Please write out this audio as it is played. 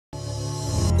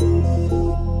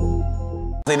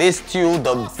It is still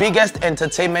the biggest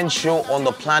entertainment show on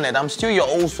the planet. I'm still your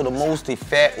host for the most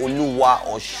Ife Oluwa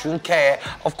or Shunke.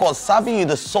 Of course, serving you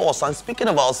the sauce. And speaking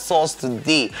about sauce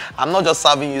today, I'm not just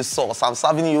serving you sauce, I'm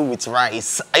serving you with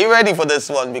rice. Are you ready for this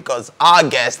one? Because our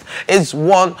guest is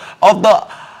one of the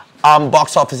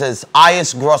box office's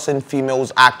highest grossing female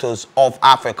actors of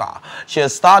Africa. She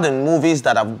has starred in movies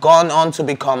that have gone on to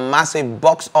become massive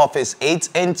box office hits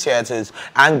in theaters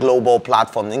and global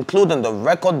platforms, including the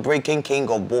record-breaking King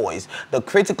of Boys, the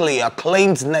critically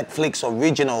acclaimed Netflix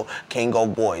original King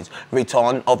of Boys,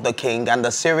 Return of the King, and the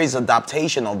series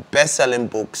adaptation of best-selling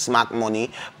book Smack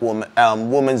Money,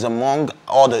 Women's amongst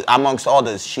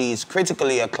others. She is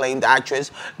critically acclaimed actress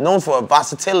known for her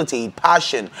versatility,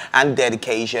 passion, and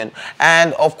dedication,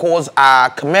 and of course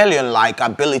chameleon-like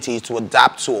abilities to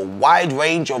adapt to a wide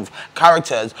range of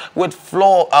characters with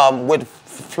flawless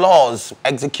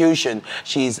execution.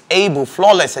 She's able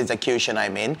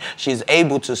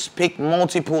to speak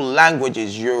multiple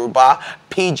languages, Yoruba,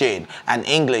 Pidgin, and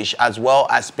English, as well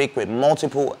as speak with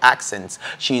multiple accents.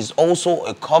 She's also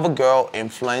a cover girl,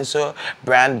 influencer,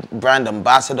 brand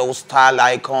ambassador, style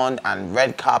icon, and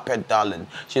red carpet darling.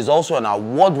 She's also an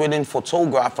award-winning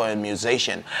photographer and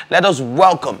musician. Let us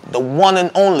welcome the one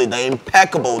and only, the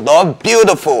impeccable, the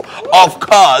beautiful, of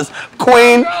course,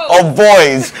 Queen of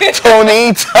Boys,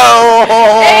 Toni.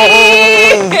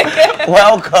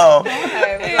 Welcome.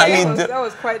 How you doing? That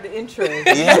was quite the intro.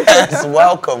 Yes,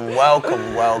 welcome.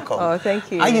 Oh,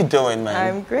 thank you. How you doing, man?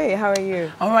 I'm great. How are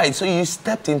you? All right, so you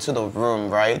stepped into the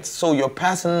room, right? So your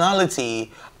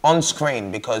personality on screen,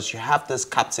 because you have this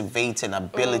captivating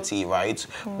ability, right,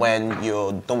 when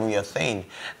you're doing your thing.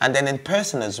 And then in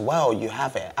person as well, you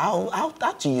have it. How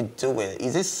do you do it?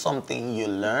 Is this something you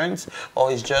learned,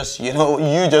 or is just, you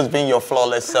just being your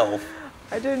flawless self?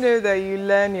 I don't know that you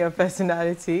learn your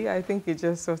personality. I think it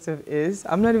just sort of is.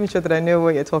 I'm not even sure that I know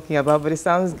what you're talking about, but it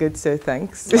sounds good, so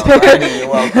thanks. Alrighty, you're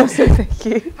welcome. Thank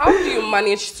you. How do you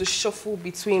manage to shuffle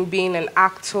between being an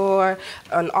actor,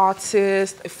 an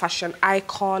artist, a fashion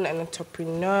icon, an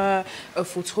entrepreneur, a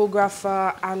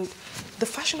photographer, and the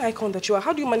fashion icon that you are?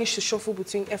 How do you manage to shuffle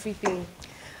between everything?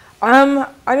 I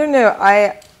don't know.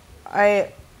 I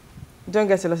don't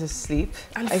get a lot of sleep.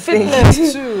 And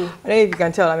fitness too. I don't know if you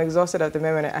can tell, I'm exhausted at the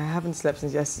moment. I haven't slept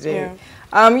since yesterday.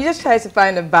 Yeah. You just try to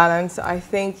find a balance. I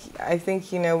think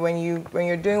when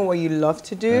you're doing what you love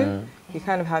to do, you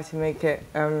kind of have to make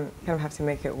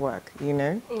it work.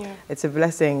 Yeah. It's a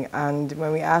blessing, and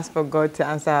when we ask for God to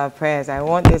answer our prayers, I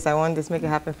want this, make it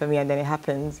happen for me, and then it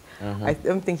happens. I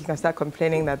don't think you can start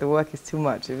complaining that the work is too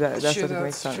much. If that sort of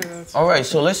makes sense. All right,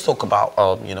 so let's talk about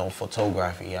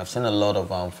photography. I've seen a lot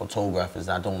of photographers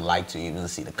that don't like to even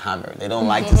see the camera. They don't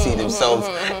like to see themselves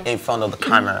in front of the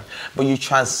camera. But you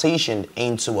transitioned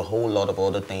into a whole lot of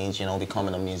other things.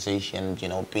 Becoming a musician.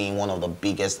 Being one of the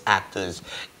biggest actors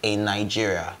in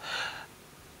Nigeria.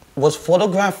 Was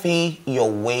photography your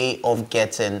way of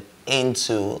getting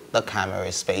into the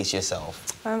camera space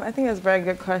yourself? I think that's a very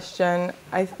good question.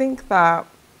 I think that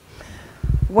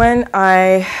when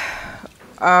I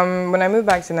moved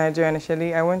back to Nigeria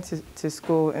initially, I went to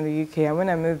school in the UK, and when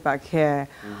I moved back here,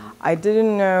 I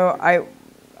didn't know,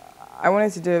 I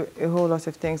wanted to do a whole lot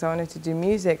of things. I wanted to do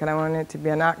music, and I wanted to be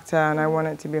an actor, and I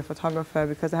wanted to be a photographer,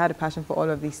 because I had a passion for all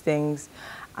of these things.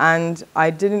 And I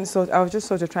was just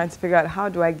sort of trying to figure out, how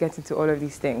do I get into all of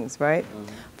these things, right?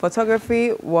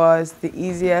 Photography was the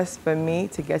easiest for me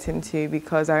to get into,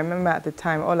 because I remember at the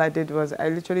time, all I did was I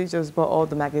literally just bought all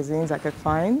the magazines I could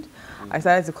find. I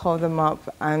started to call them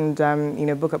up and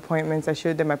book appointments. I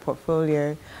showed them my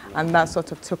portfolio, and that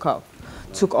sort of took off.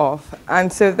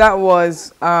 And so that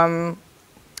was,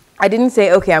 I didn't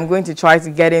say, okay, I'm going to try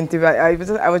to get into it.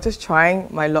 I was just trying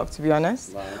my luck, to be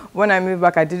honest. Right. When I moved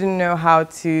back, I didn't know how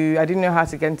to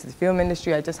get into the film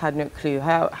industry. I just had no clue.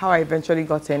 How I eventually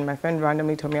got in, my friend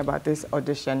randomly told me about this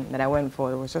audition that I went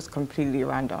for. It was just completely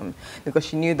random, because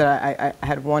she knew that I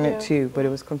had won it too, but it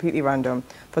was completely random.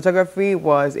 Photography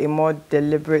was a more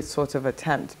deliberate sort of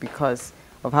attempt, because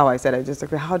of how I said, I just,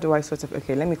 okay, how do I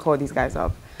let me call these guys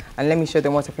up and let me show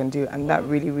them what I can do. And that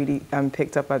really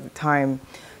picked up at the time.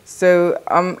 So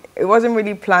it wasn't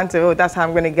really planned to, oh, that's how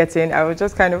I'm going to get in. I was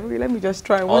just kind of, let me just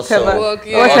try whatever works.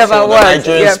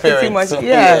 Yeah, pretty much.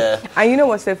 Yeah. And you know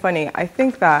what's so funny? I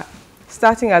think that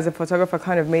starting as a photographer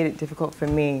kind of made it difficult for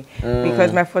me,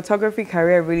 because my photography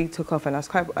career really took off, and I was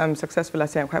quite successful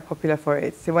at it. I'm quite popular for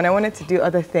it. So when I wanted to do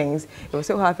other things, it was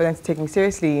so hard for them to take me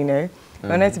seriously,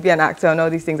 wanted to be an actor and all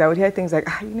these things, I would hear things like,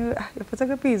 your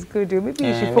photography is good, dude. Maybe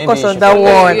you should focus on that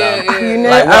one. You know,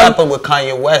 like what happened with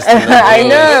Kanye West? I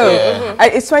know.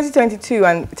 It's 2022,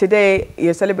 and today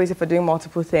you're celebrated for doing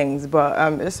multiple things, but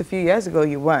just a few years ago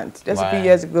you weren't. Just a few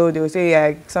years ago they would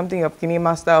say, something of Kini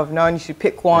Master of none, you should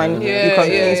pick one. You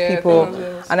confuse people.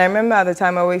 And I remember at the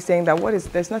time always saying that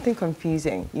there's nothing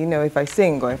confusing. You know, if I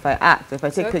sing or if I act, if I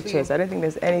take pictures, I don't think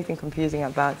there's anything confusing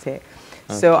about it.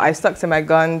 So I stuck to my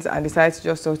guns and decided to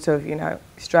just sort of,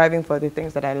 striving for the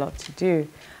things that I love to do.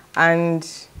 And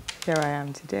here I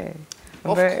am today.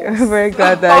 I'm very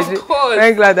glad that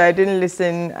very glad that I didn't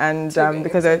listen, and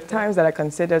because there are times that I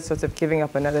considered sort of giving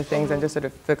up on other things and just sort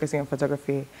of focusing on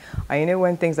photography. And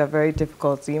when things are very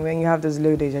difficult, when you have those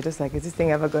low days, you're just like, is this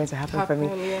thing ever going to happen for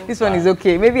me? Yeah. This one is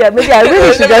okay. Maybe I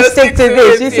really should just stick to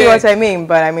this. You see what I mean?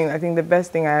 But I mean, I think the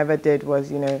best thing I ever did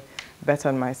was, bet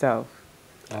on myself.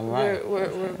 All right. We're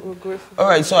grateful. All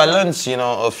right, so I learned,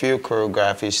 a few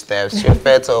choreography steps. You're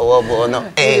better, wobble, no,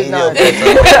 hey, No. you're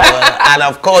better. And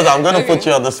of course, I'm going to put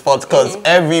you on the spot because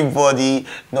everybody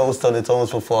knows Toni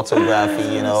Tones for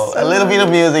photography, A little bit of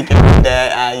music in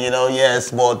there, and,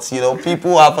 yes, but,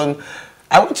 people haven't...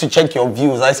 I went to check your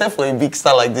views. I said for a big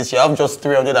star like this, you have just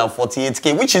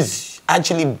 348K, which is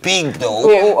actually big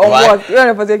though. On what?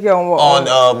 You're on what?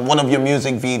 On one of your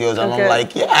music videos, and I'm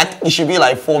like, I think it should be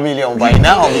like 4 million by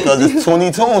now because it's Toni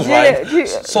Tones, right?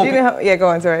 Go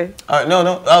on, sorry.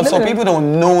 So people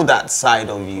don't know that side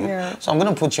of you. Yeah. So I'm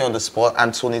gonna put you on the spot,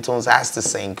 and Toni Tones has to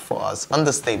sing for us.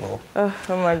 Understable. Oh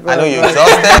my God. I know you're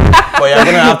exhausted, but you're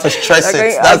gonna have to stress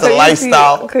it. That's the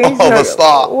lifestyle of a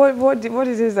star. What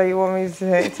is this that you want me to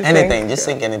anything, sing? just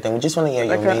sing anything. We just want to hear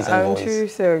your amazing voice. I'm too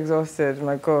so exhausted,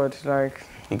 my God. You're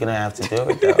gonna have to do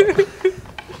it though.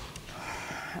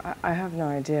 I have no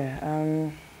idea.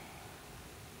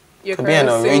 It could be an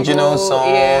original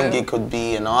song, it could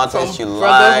be an artist you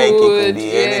like, it could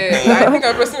be anything. I think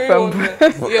I personally want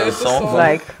song.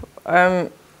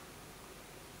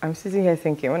 I'm sitting here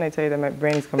thinking, when I tell you that my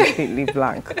brain is completely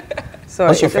blank. So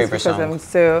what's your favorite song?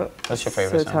 What's your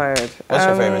favorite song? Tired. What's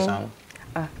your favorite song?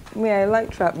 I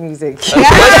like trap music.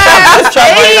 Let's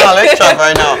trap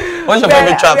right now. What's your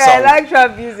favorite trap song? I like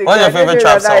trap music. What's your favorite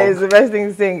trap song? That is the best thing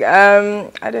to sing. I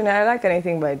don't know. I like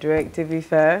anything by Drake, to be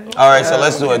fair. All right, so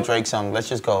let's do a Drake song. Let's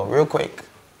just go real quick.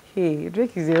 Hey,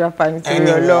 Drake is a rapper.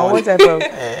 What type of?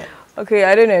 Okay,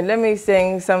 I don't know. Let me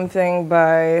sing something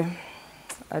by.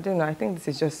 I don't know. I think this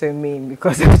is just so mean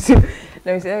because let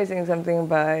me sing something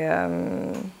by.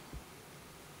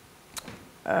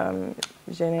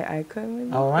 Jenny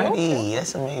Icon. Alrighty,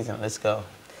 that's amazing. Let's go.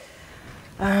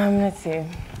 Let's see.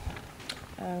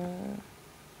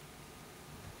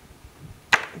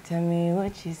 Tell me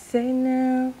what you say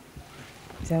now.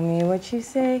 Tell me what you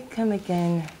say. Come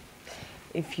again.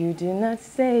 If you do not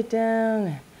stay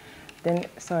down, then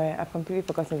sorry, I've completely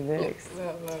forgotten the lyrics.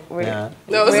 Wait,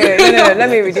 let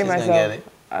me redeem myself.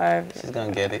 She's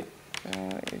gonna get it.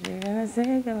 If you're gonna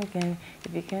say come again,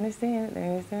 if you can't stand it,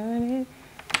 then you stand it.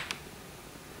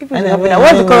 What's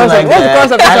the chorus of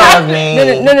the song? I love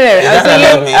me. No.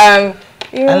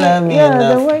 I love me.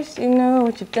 You're the worst, you know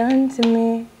what you've done to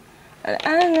me.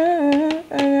 I know.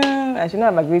 I should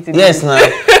not have agreed to this. Yes, no.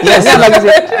 Yes,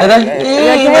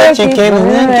 you came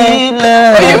and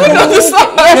love. You even know the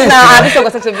song. Yes, now. This song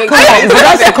was such a big song.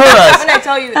 That's the chorus. When I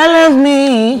tell you, I love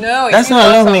me. No, that's not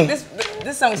I love me.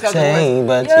 This song is called The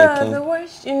Worst. You're the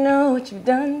worst, you know what you've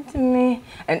done to me.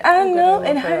 And I know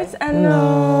it hurts, I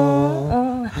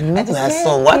know. I know that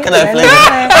song. Why can I play it?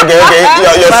 Okay.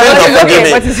 Your sins are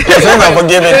forgiven. Your sins are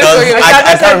forgiven because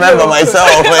I can't remember myself.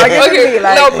 Okay,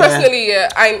 now personally,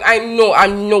 I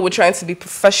know we're trying to be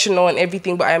professional and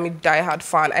everything, but I am a diehard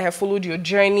fan. I have followed your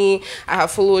journey. I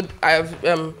have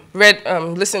read,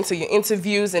 listened to your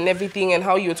interviews and everything, and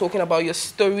how you were talking about your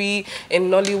story in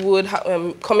Nollywood,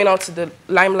 coming out to the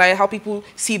limelight, how people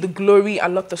see the glory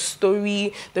and not the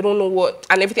story. They don't know what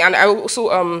and everything. And I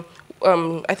also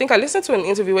I think I listened to an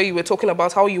interview where you were talking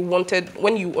about how you wanted,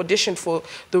 when you auditioned for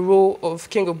the role of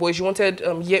King of Boys, you wanted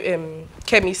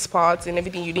Kemi's part and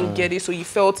everything. You didn't get it, so you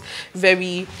felt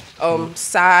very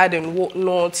sad and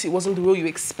whatnot. It wasn't the role you were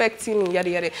expecting, and yada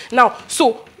yada. Now,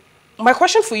 so my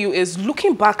question for you is,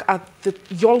 looking back at the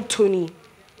young Toni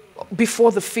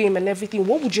before the fame and everything,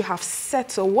 what would you have said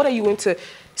to her? What are you going to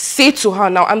say to her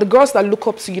now? And the girls that look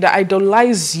up to you, that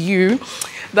idolize you,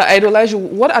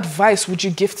 what advice would you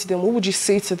give to them? What would you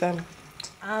say to them?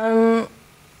 I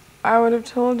would have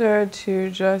told her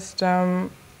to just, but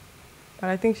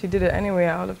I think she did it anyway.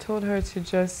 I would have told her to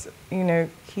just,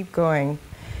 keep going.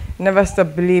 never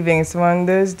stop believing. It's one of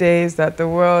those days that the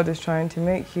world is trying to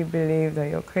make you believe that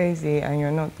you're crazy and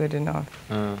you're not good enough.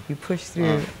 You push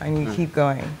through and you keep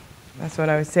going. That's what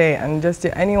I would say. And just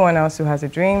to anyone else who has a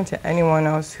dream, to anyone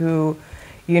else who,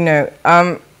 you know,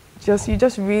 you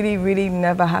just really, really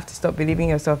never have to stop believing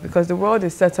yourself, because the world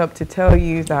is set up to tell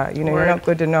you that, you know, you're not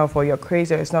good enough or you're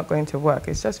crazy or it's not going to work.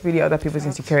 It's just really other people's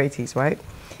insecurities, right?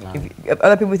 If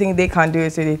other people think they can't do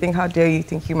it, so they think, how dare you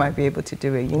think you might be able to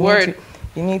do it?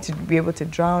 You need to be able to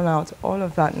drown out all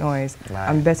of that noise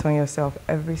and bet on yourself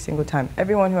every single time.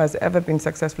 Everyone who has ever been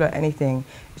successful at anything,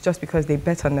 it's just because they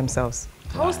bet on themselves.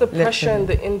 How's the pressure in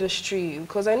the industry?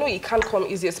 Because I know it can't come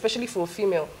easy, especially for a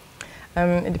female.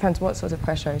 It depends. What sort of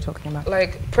pressure are you talking about?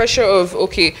 Like pressure of,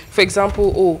 okay, for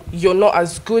example, oh, you're not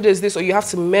as good as this, or you have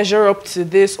to measure up to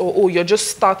this, or oh, you're just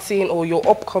starting, or you're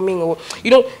upcoming, or,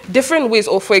 you know, different ways.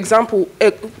 Or for example,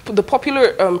 the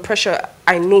popular pressure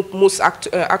I know most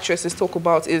actresses talk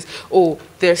about is, oh,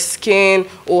 their skin,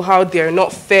 or how they're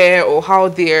not fair, or how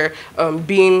they're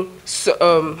being,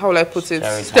 how will I put it,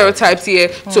 stereotyped here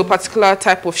to a particular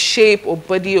type of shape or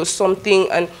body or something.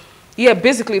 And yeah,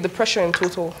 basically the pressure in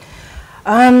total.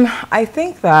 I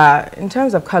think that in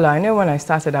terms of color, I know when I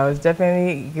started, I was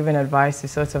definitely given advice to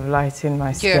sort of lighten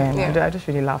my skin. I just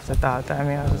really laughed at that. I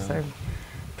mean, I was like,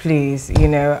 please, you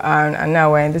know, and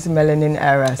now we're in this melanin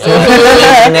era. So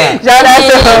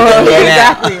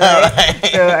exactly. Right?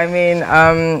 So I mean,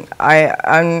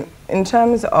 in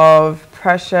terms of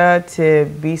pressure to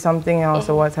be something else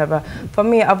or whatever, for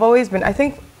me, I've always been. I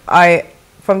think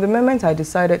from the moment I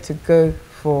decided to go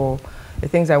for the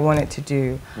things I wanted to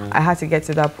do, I had to get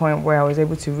to that point where I was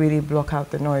able to really block out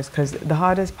the noise, because the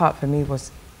hardest part for me was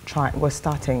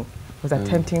starting,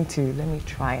 attempting to, let me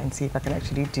try and see if I can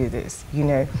actually do this, you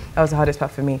know. That was the hardest part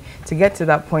for me. To get to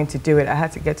that point to do it, I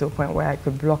had to get to a point where I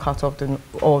could block out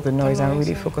all the noise and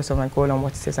really focus on my goal and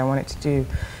what it is I wanted to do.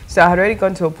 So I had already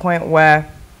gone to a point where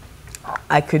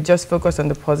I could just focus on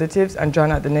the positives and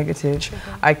drown out the negatives.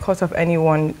 I cut off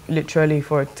anyone literally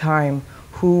for a time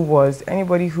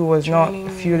anybody who was not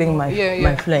fueling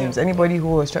my flames, anybody who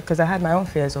was, because I had my own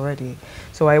fears already.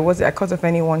 So I cut off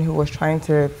anyone who was trying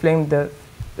to flame who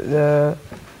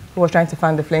was trying to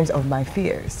fan the flames of my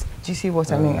fears. Do you see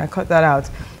what I mean? I cut that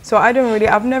out. So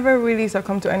I've never really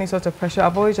succumbed to any sort of pressure.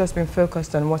 I've always just been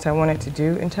focused on what I wanted to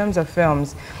do. In terms of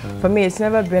films, for me, it's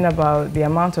never been about the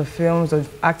amount of films or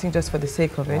acting just for the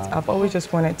sake of it. I've always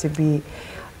just wanted to be,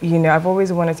 you know, I've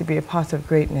always wanted to be a part of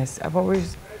greatness. I've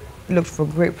always looked for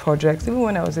great projects, even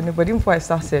when I was in it, but even before I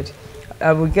started,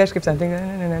 I would get scripts and think,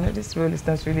 no, this role is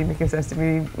not really making sense to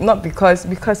me. Not because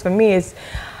for me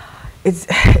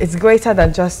it's greater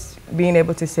than just being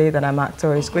able to say that I'm an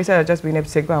actor. It's greater than just being able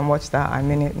to say, go and watch that, I'm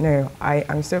in it. No,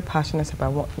 I'm so passionate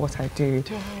about what I do,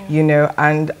 you know,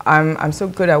 and I'm so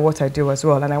good at what I do as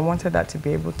well, and I wanted that to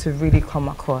be able to really come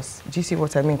across. Do you see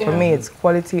what I mean? For me, it's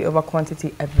quality over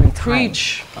quantity every time.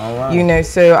 Preach. You know,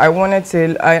 so I wanted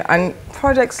to, and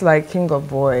projects like King of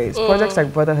Boys, projects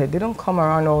like Brotherhood, they don't come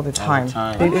around all the time.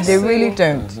 They really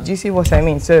don't. Do you see what I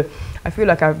mean? So I feel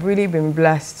like I've really been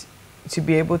blessed to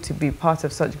be able to be part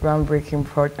of such groundbreaking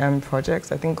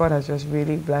projects. I think God has just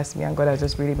really blessed me, and God has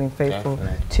just really been faithful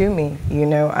to me. You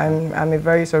know, I'm a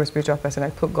very sort of spiritual person. I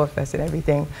put God first in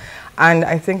everything. And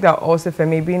I think that also for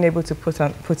me, being able to put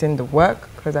in the work,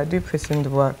 because I do put in the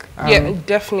work. Yeah,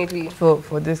 definitely.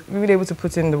 For this, being able to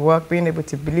put in the work, being able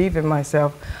to believe in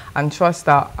myself and trust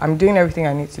that I'm doing everything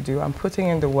I need to do. I'm putting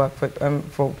in the work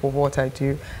for what I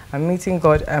do. I'm meeting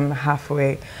God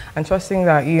halfway and trusting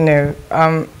that, you know,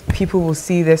 people will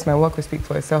see this, my work will speak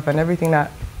for itself, and everything that,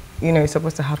 you know, is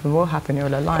supposed to happen will happen, it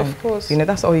will align. Of course. You know,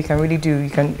 that's all you can really do.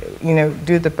 You can, you know,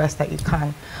 do the best that you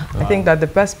can. I think that the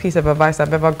best piece of advice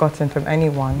I've ever gotten from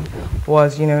anyone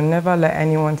was, you know, never let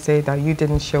anyone say that you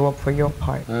didn't show up for your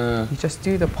part. You just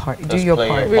do the part, do your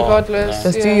part. Regardless.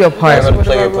 Just do your part. Never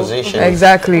play your position.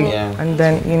 Exactly. And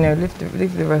then, you know,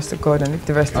 leave the rest to God and leave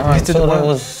the rest to the world. So there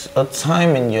was a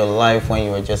time in your life when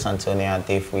you were just Antonia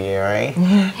Adefuye, right?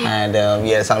 And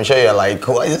yes, I'm sure you're like,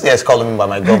 who is this guy's calling me by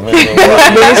my government name?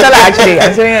 Actually,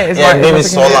 Baby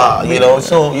Sola, you know.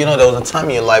 So, you know, there was a time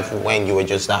in your life when you were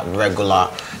just that regular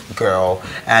girl,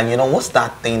 and you know, what's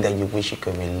that thing that you wish you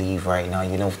could relieve right now?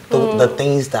 You know, the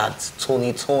things that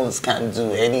Toni Tones can't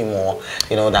do anymore,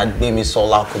 you know, that Baby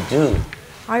Sola could do.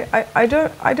 I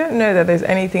don't know that there's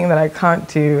anything that I can't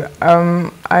do.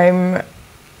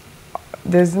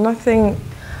 There's nothing.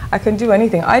 I can do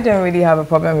anything. I don't really have a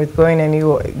problem with going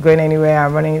anywhere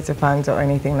and running into fans or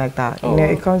anything like that. You know,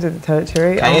 it comes with the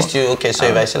territory. Can you still, okay, so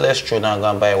if I say let's stroll down and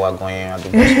go and buy a wagon at the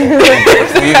bus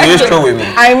stop, you stroll with me?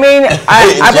 I mean,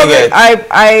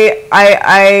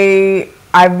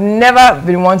 I've never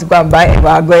been one to go and buy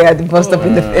Ewa at the bus stop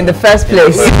in the first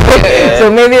place. So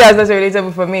maybe that's not so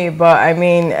relatable for me. But I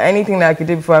mean, anything that I could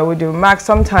do before I would do. Max,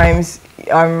 sometimes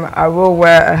I will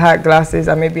wear a hat, glasses,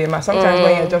 and maybe a mask. Sometimes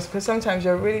when you're just, because sometimes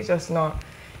you're really just not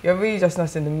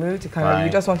in the mood to kind of,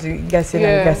 you just want to get in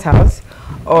and get out.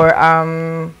 Or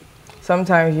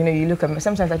sometimes, you know, you look at me,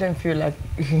 sometimes I don't feel like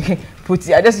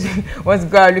putty. I just want to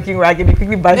go out looking raggedy,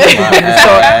 quickly buy something from the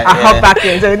store, I hop back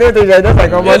in. So you know, they're just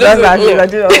like, you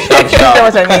know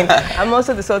what I mean? I'm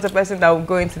also the sort of person that will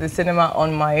go into the cinema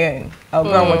on my own. I'll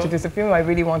go and watch it. There's a film I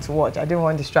really want to watch. I didn't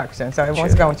want distraction, so I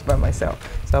want to go and watch it by myself.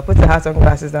 So I'll put the hat on,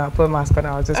 glasses down, I'll put a mask on,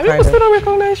 I'll just kind of... People still don't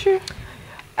recognize you?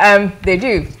 They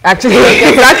do, actually.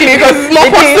 Exactly, because it's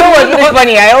not possible. You know what's really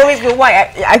funny? I always go,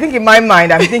 why? I think in my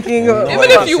mind, I'm thinking...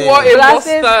 Even if you wore a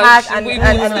glasses, hat, mustache,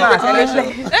 and mask. And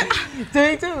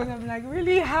it's like, I'm like,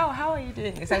 really? How are you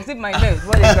doing this? I'm sipping my nose.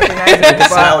 What is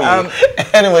recognizing?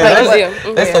 Anyway,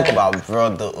 let's talk about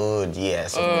brotherhood.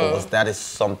 Yes, of course. That is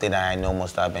something that I know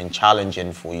must have been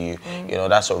challenging for you. You know,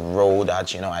 that's a role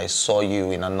that, you know, I saw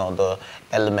you in another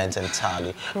element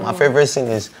entirely. My favorite thing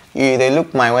is, they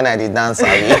look mine when I did dance.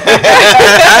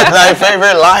 That's my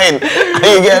favorite line.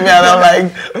 You get me? And I'm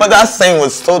like, but that scene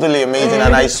was totally amazing.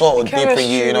 And I saw a different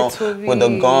you, you know, with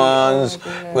the guns,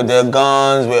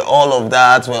 with all of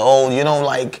that, with all, you know,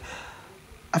 like,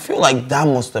 I feel like that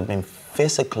must have been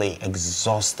physically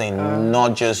exhausting,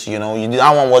 not just, you know,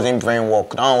 that one wasn't brain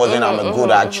work, that one wasn't I'm a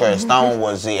good actress, that one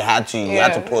was you had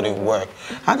to put in work.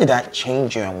 How did that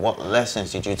change you, and what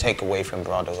lessons did you take away from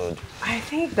brotherhood? I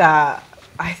think that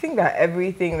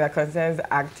everything that concerns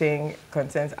acting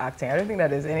concerns acting. I don't think that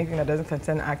there's anything that doesn't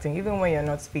concern acting, even when you're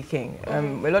not speaking.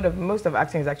 Most of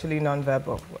acting is actually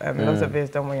non-verbal. Lots of it is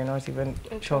done when you're not even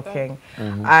talking.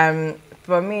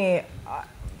 For me,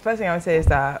 first thing I would say is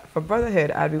that for brotherhood,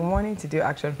 I've been wanting to do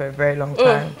action for a very long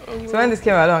time. So when this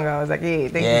came along, I was like, hey,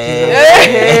 thank you.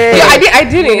 I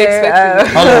didn't expect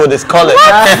it. Hollywood is calling.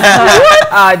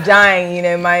 Dying, you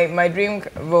know, my dream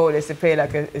role is to play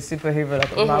like a superhero,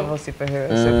 like a Marvel superhero.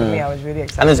 So for me, I was really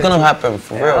excited. And it's going to happen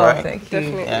for real, right? Thank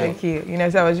you. Thank you. You know,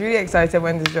 so I was really excited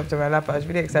when this dropped on my lap. I was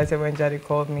really excited when Jade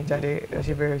called me, Jade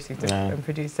Oshibiru,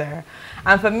 producer.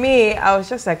 And for me, I was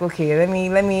just like, okay, let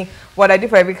me, what I do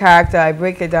for every character, I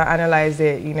break it down, analyze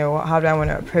it, you know, how do I want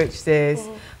to approach this?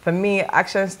 For me,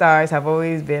 action stars have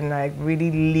always been like really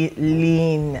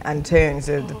lean and toned.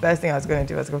 So the first thing I was going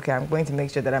to do was, okay, I'm going to make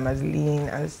sure that I'm as lean,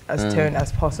 as toned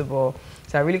as possible.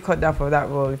 So I really cut down for that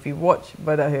role. If you watch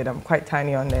Brotherhood, I'm quite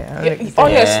tiny on there.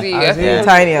 Honestly, I was really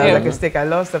tiny. I was like a stick. I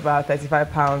lost about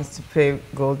 35 pounds to play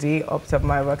Goldie up to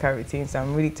my workout routine. So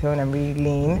I'm really toned, I'm really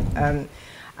lean.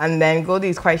 And then Goldie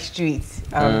is quite street,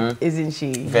 isn't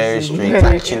she? Very street,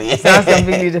 actually. Sounds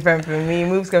completely different from me,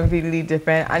 moves completely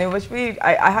different. And it was really,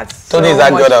 I had so much fun. Toni is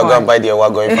that girl that will go and buy the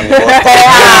award going from the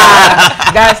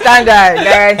That's standard,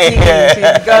 guaranteed. She's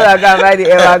the girl that go and buy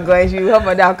the award going. She will hop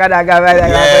on that car that go buy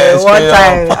that one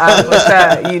time for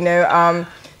sure, you know.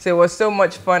 So it was so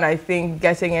much fun, I think,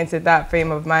 getting into that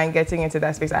frame of mind, getting into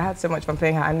that space. I had so much fun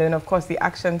playing her. And then, of course, the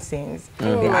action scenes.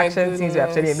 The action scenes were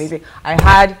absolutely amazing. I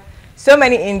had so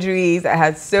many injuries, I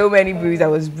had so many bruises. I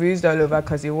was bruised all over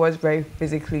because it was very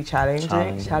physically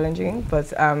challenging.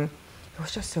 But it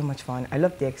was just so much fun. I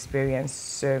loved the experience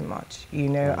so much. You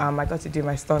know, I got to do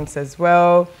my stunts as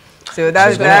well. So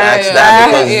that's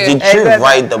that. Because did you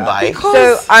ride the bike?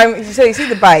 So you see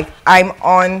the bike. I'm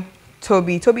on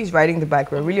Toby. Toby's riding the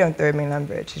bike. We're really on 3rd Mainland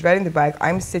Bridge. He's riding the bike.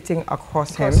 I'm sitting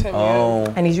across him.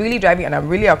 And he's really driving, and I'm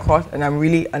really across, and I'm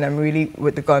really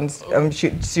with the guns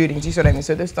shooting. Do you see what I mean?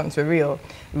 So those stunts were real.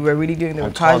 We were really doing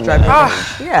the cars driving.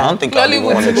 I don't think I even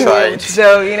want to try it.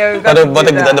 So you know, but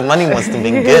the money must have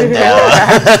been good now.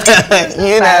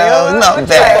 You know, not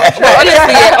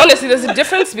bad. Honestly, there's a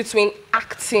difference between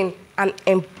acting and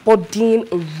embodying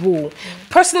a role.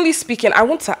 Personally speaking, I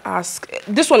want to ask,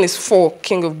 this one is for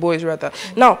King of Boys rather.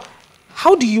 Now,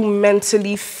 how do you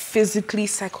mentally, physically,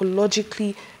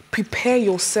 psychologically prepare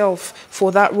yourself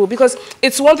for that role? Because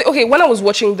it's one thing, okay, when I was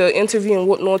watching the interview and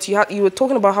whatnot, you were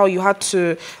talking about how you had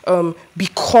to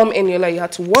become Eniola, you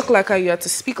had to work like her, you had to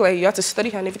speak like her, you had to study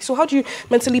her and everything. So how do you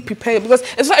mentally prepare? Because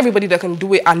it's not everybody that can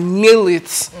do it and nail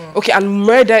it, okay, and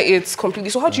murder it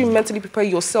completely. So how do you mentally prepare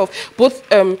yourself, both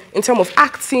in terms of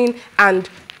acting and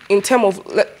in terms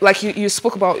of, like you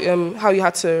spoke about how you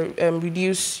had to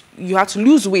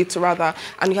lose weight rather,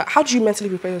 and how do you mentally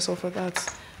prepare yourself for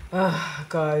that? Oh,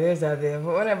 God, there's that there.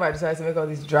 But whenever I decide to make all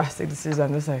these drastic decisions,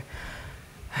 I'm just like,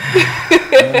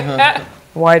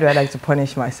 why do I like to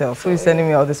punish myself? Who's sending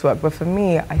me all this work? But for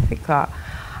me, I think that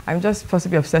I'm just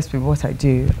possibly obsessed with what I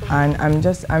do, and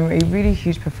I'm a really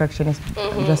huge perfectionist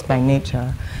just by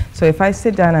nature. So if I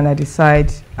sit down and I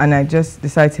just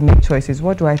decide to make choices,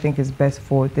 what do I think is best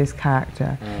for this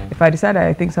character? If I decide that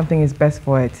I think something is best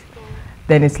for it,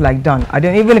 then it's like done.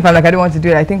 Even if I'm like, I don't want to do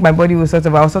it, I think my body will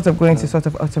I'll sort of go into sort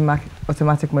of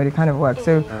automatic mode. It kind of works.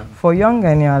 So for young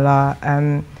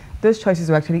Eniola, those choices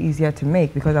were actually easier to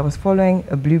make because I was following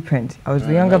a blueprint. I was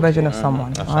the younger version of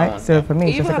someone, right? So for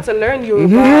me, you even had to learn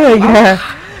Yoruba. Yeah.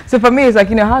 So for me, it's like,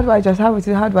 how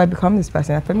do I become this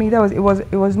person? And for me, it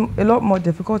was a lot more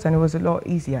difficult, and it was a lot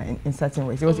easier in certain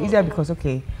ways. It was easier because,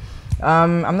 okay,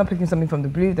 I'm not picking something from the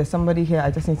blue. There's somebody here. I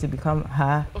just need to become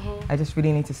her. I just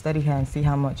really need to study her and see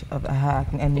how much of her I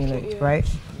can emulate, right?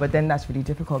 But then that's really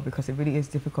difficult because it really is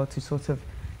difficult to sort of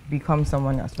become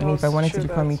someone else. For me, if I wanted to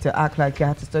become you, to act like you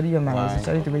have to study your manners, to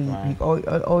study the way you speak,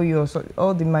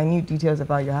 all the minute details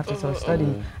about you have to sort of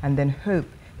study, and then hope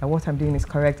that what I'm doing is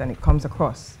correct and it comes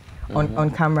across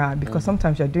on camera. Because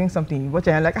sometimes you're doing something, you watch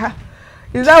it and you're like,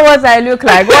 is that what I look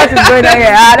like? What is going on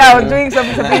here? I was doing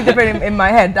something different in my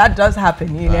head. That does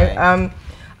happen, you know.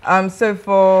 So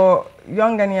for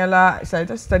young Eniola, so I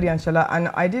just studied Anshala, and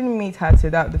I didn't meet her till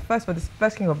the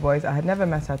first King of Boys. I had never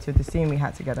met her till the scene we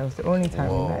had together. It was the only time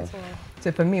we met.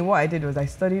 So for me, what I did was I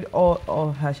studied all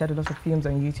of her. She had a lot of films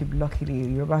on YouTube, luckily,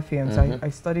 Yoruba films. I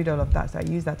studied all of that. So I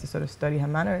used that to sort of study her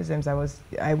mannerisms.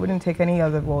 I wouldn't take any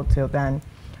other role till then,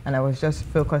 and I was just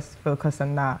focused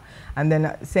on that. And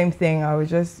then same thing, I was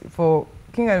just, for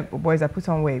King of Boys, I put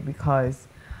on weight because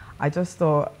I just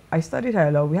thought, I studied her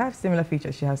a lot. We have similar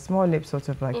features. She has small lips, sort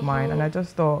of like mine. And I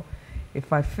just thought,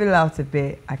 if I fill out a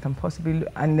bit, I can possibly,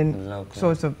 and then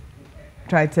sort of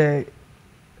try to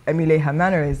emulate her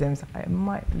mannerisms, I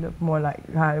might look more like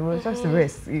her. It was just a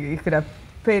risk. You could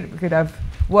have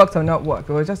worked or not worked.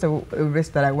 It was just a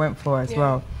risk that I went for as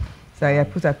well. So I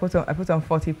put on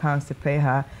 40 pounds to pay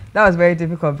her. That was very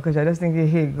difficult because I just think,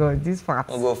 here you go, these fat.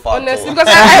 Honestly, because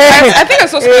I think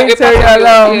it's also a part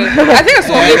of your, I think it's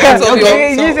also a part of your.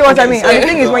 You see what I mean? And the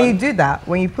thing is, when you do that,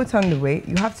 when you put on the weight,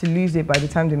 you have to lose it by the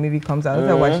time the movie comes out.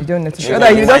 Otherwise, you don't notice.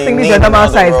 Otherwise, you don't think this is your normal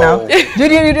size now.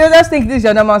 You just think this is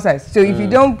your normal size. So if you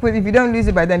don't lose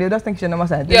it by then, you just think it's your normal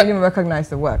size. They don't even recognize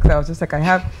the work. So I was just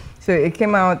like, so it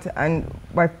came out, and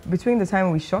between the time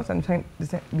we shot and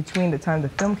between the time the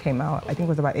film came out, I think it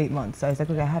was about 8 months. So I was like,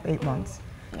 okay, I have 8 months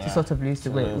to sort of lose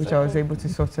the weight, which I was able to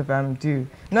sort of do.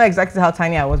 Not exactly how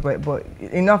tiny I was, but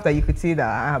enough that you could see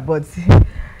that. But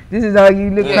this is how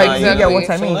you look like. You get what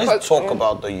I mean? So let's talk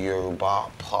about the Yoruba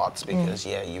parts because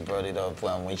you brought it up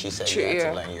when she said you had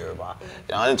to learn Yoruba.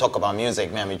 I didn't talk about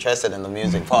music, man. I'm interested in the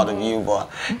music part of you, but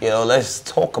let's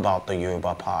talk about the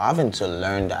Yoruba part. Having to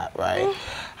learn that, right?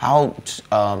 How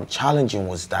challenging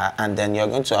was that? And then you're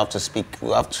going to have to speak.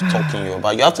 You have to talk in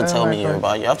Yoruba. You have to tell me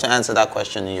Yoruba. You have to answer that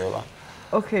question in Yoruba.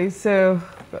 Okay, so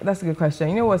that's a good question.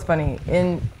 You know what's funny?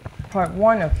 In part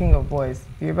 1 of King of Boys,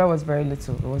 Yoruba was very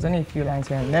little. There was only a few lines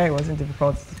here and there. It wasn't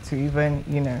difficult to even,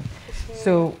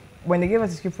 So when they gave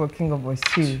us the script for King of Boys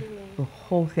 2, the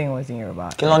whole thing was in Yoruba.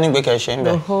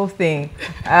 The whole thing.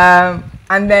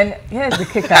 And then here's the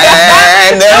kicker.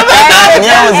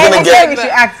 We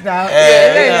should act now.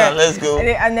 Let's go.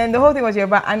 And then the whole thing was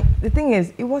Yoruba. And the thing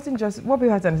is, it wasn't just, what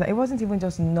people have to understand, it wasn't even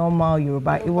just normal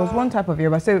Yoruba. It was one type of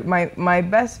Yoruba. So my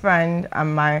best friend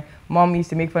and my mom used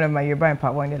to make fun of my Yoruba in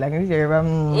part 1. They're like, Yoruba,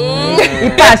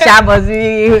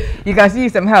 you can see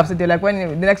some help. So they're like, when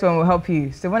the next one will help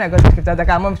you. So when I got the script, I was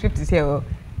like, mom, script is here.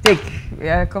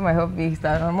 Come and help me.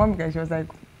 My mom, she was like,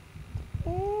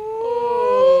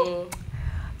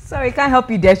 sorry, I can't help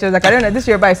you there. She was like, I don't know, this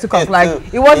Yoruba is too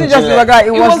like, it wasn't just Yoruba,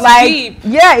 it was like, deep.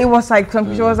 It was like,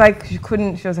 she was like, she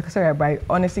was like, sorry, but I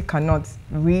honestly cannot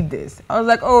read this. I was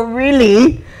like, oh,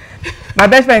 really? My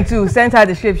best friend too sent her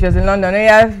the script. She was in London.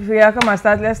 Come and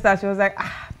start, let's start. She was like,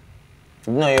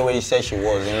 No, where you said she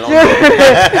was in London.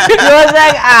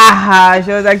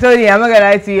 She was like, Toni, I'm not gonna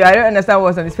lie to you. I don't understand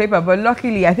what's on this paper, but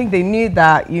luckily, I think they knew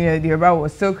that the Yoruba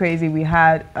was so crazy. We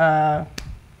had a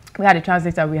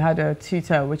translator, we had a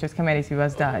tutor, which was Kemedi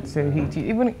Tiva's dad. So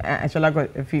even Anshala got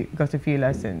a few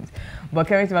lessons, but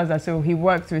Kemedi Tiva's dad. So he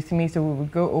worked with me. So we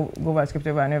would go over the script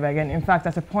over and over again. In fact,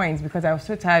 at a point, because I was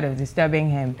so tired of disturbing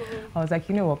him, I was like,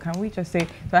 you know what? Can we just say?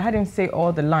 So I had him say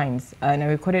all the lines, and I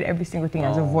recorded every single thing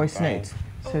as a voice note.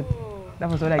 So that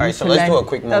was what I used to learn. Do a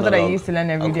quick monologue. That's what I used to learn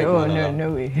every day. Oh,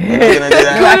 no way.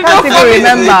 I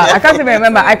can't even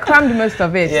remember. I crammed most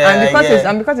of it.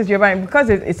 And because it's Yoruba, and because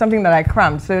it's something that I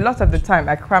crammed. So lots of the time,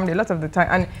 I crammed it, lots of the time.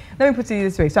 And let me put it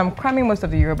this way. So I'm cramming most of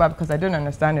the Yoruba because I don't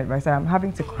understand it, right? So I'm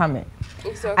having to cram it.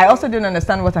 Exactly. I also don't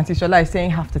understand what Auntie Shola is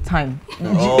saying half the time. Do you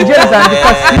understand?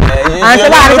 I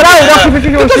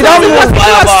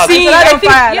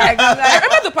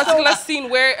remember the particular scene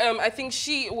where I think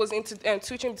she was into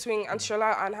switching between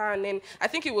Anshola and her, and then I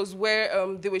think it was where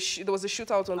there was a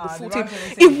shootout on the full team.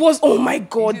 It was, oh my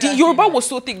God, the Yoruba was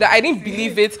so thick that I didn't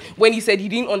believe it when he said he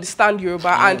didn't understand Yoruba,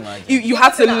 and you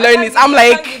had to learn it. I'm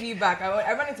like,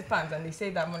 I run into fans and they say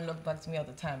that one look back to me all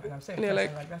the time, and I'm saying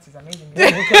like that is amazing.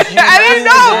 I didn't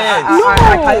know.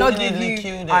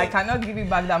 I cannot give you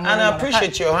back that money. And I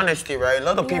appreciate your honesty, right? A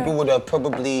lot of people would have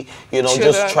probably,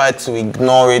 just tried to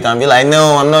ignore it and be like,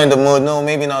 no, I'm not in the mood. No,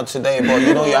 maybe not today. But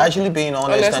you're actually being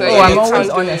honest. I'm always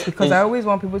honest because I always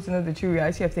want people to know the true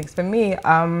reality of things. For me,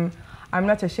 I'm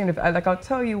not ashamed of it. Like, I'll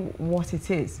tell you what it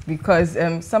is because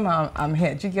somehow I'm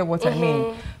here. Do you get what I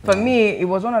mean? For me, it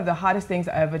was one of the hardest things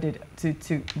I ever did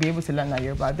to be able to learn that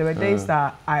Yoruba. There were days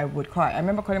that I would cry. I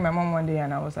remember calling my mom one day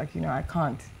and I was like, I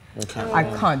can't. I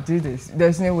can't do this.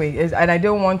 There's no way. And I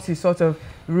don't want to sort of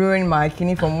ruin my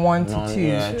kidney from 1 to 2.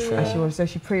 Yeah, true. And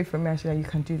she prayed for me. And she's like, you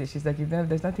can do this. She's like,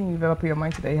 there's nothing you've ever put your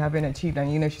mind to that you haven't achieved.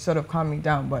 And she sort of calmed me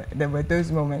down. But there were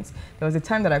those moments. There was a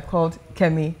time that I called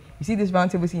Kemi. You see this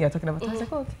round table scene you're talking about? I was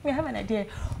like, oh, Kemi, I have an idea.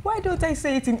 Why don't I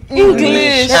say it in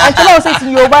English? And I will say it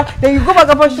in Yoruba. Then you go back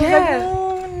up and she's like,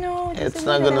 no, it's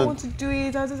not gonna. I want to do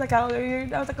it. I was just like,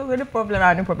 no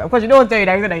problem. No problem. Because you don't tell you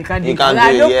that you can't do it.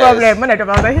 No problem. When I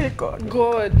was like, hey, God.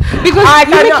 Because you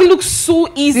make it look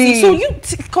so easy. So you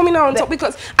coming out on top,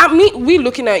 because we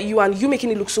looking at you and you making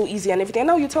it look so easy and everything. And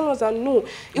now you're telling us that no,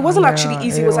 it wasn't actually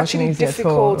easy. It was actually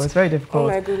difficult. It was very difficult. Oh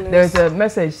my goodness. There was a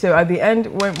message. So at the end,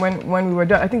 when we were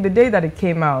done, I think the day that it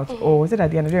came out, or was it at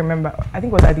the end? I don't remember. I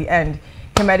think it was at the end.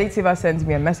 Tiva sends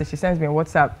me a message. She sends me a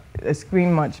WhatsApp, a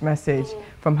screen munch message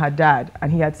from her dad,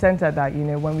 and he had sent her that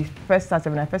when I first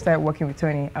started working with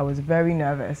Toni, I was very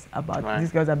nervous about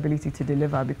this girl's ability to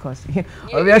deliver because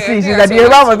obviously she's like the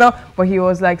Yoruba was not. But he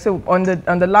was like, so on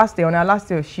our last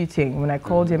day of shooting, when I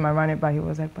called him, I ran it by. He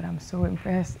was like, but I'm so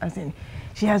impressed. As in,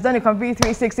 she has done a complete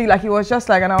 360. Like he was just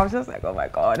like, and I was just like, oh my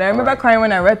God. And I remember crying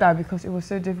when I read that because it was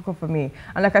so difficult for me.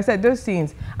 And like I said, those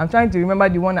scenes, I'm trying to remember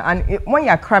the one. And when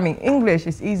you're cramming, English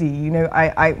is easy.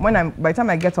 By the time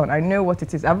I get on, I know what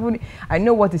it is. I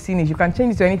know what the scene is. You can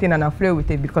change it to anything and I'll flow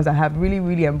with it because I have really,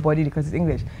 really embodied it because it's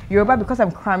English. Yoruba, because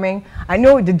I'm cramming, I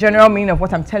know the general meaning of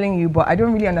what I'm telling you, but I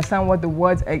don't really understand what the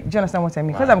words. Do you understand what I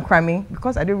mean? Because I'm cramming,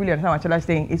 because I don't really understand what Anchola is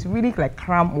saying. It's really like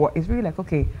cram. It's really like,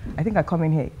 okay, I think I come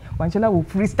in here. Anchola will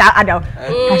freestyle.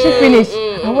 Has she finished?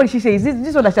 And what did she say? Is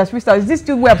this what I just freestyle? Is this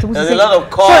still where I'm supposed to say? There's a lot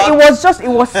of So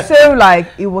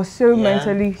it was so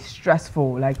mentally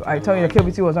stressful. Like I tell you, the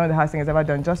KBT was one of the hardest things I've ever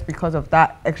done just because of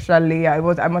that extra layer.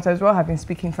 I must as well have been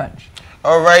speaking French.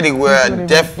 Alrighty, we're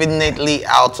definitely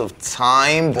out of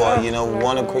time, but we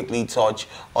want to quickly touch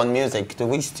on music. Do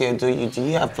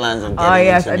you have plans on getting Oh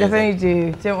yes, into I definitely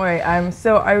music? do. Don't worry.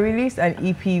 So I released an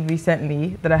EP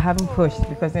recently that I haven't pushed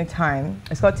because no time.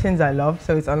 It's called Things I Love,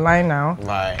 so it's online now.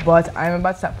 Right. But I'm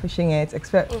about to start pushing it.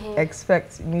 Expect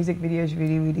music videos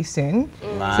really, really soon.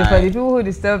 Right. So for the people who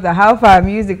disturb the how far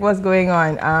music, what's going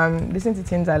on? Listen to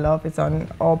Things I Love. It's on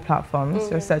all platforms.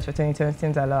 So search for Toni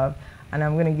Things I Love. And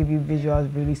I'm going to give you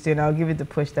visuals really soon. I'll give it the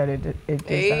push that it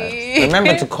deserves.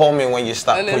 Remember to call me when you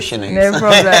start pushing it. No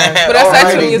problem. But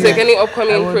aside from music, any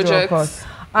upcoming projects?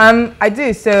 I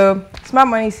do. So Smart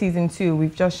Money Season 2,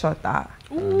 we've just shot that.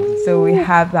 So we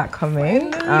have that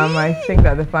coming. I think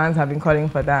that the fans have been calling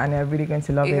for that and they're really going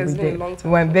to love it. We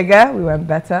went bigger, we went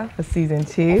better for Season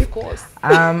 2. Of course.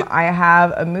 I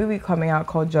have a movie coming out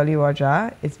called Jolly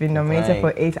Roger. It's been nominated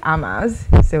for 8 Amas,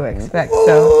 so expect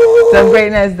some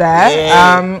greatness there.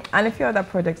 Yeah. And a few other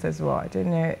projects as well. I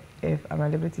don't know if I'm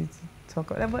at liberty to talk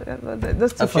about that,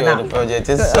 those two for now. Project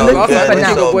is so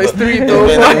good. It's been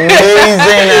amazing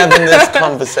having this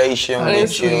conversation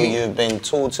with you. You've been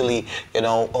totally,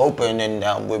 open,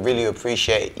 and we really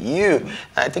appreciate you.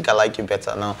 I think I like you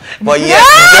better now. But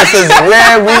yes, this is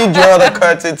where we draw the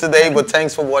curtain today. But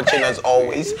thanks for watching as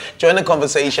always. Join the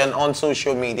conversation on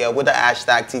social media with the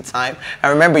hashtag #TeaTime.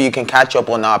 And remember, you can catch up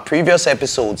on our previous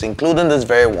episodes, including this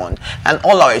very one, and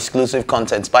all our exclusive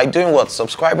contents by doing what?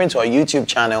 Subscribing to our YouTube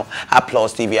channel at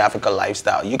PlusTvAfrica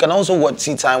Lifestyle. You can also watch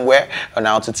Tea Time where on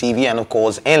To TV, and of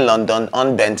course in London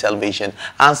on Ben Television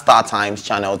and Star Times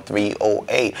channel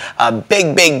 308. A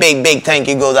big thank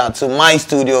you goes out to my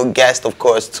studio guest, of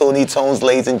course, Toni Tones,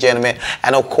 ladies and gentlemen,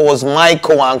 and of course my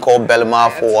co-anchor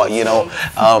Belma for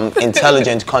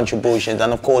intelligent contributions,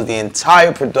 and of course the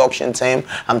entire production team.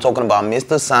 I'm talking about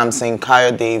Mr. Samson,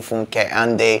 Kayode, Funke,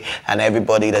 Ande, and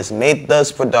everybody that's made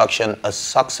this production a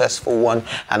successful one.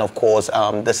 And of course,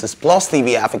 this is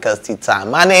PlusTvAfrica's Tea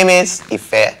Time. My name is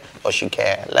Ife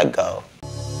Oshike. Let go.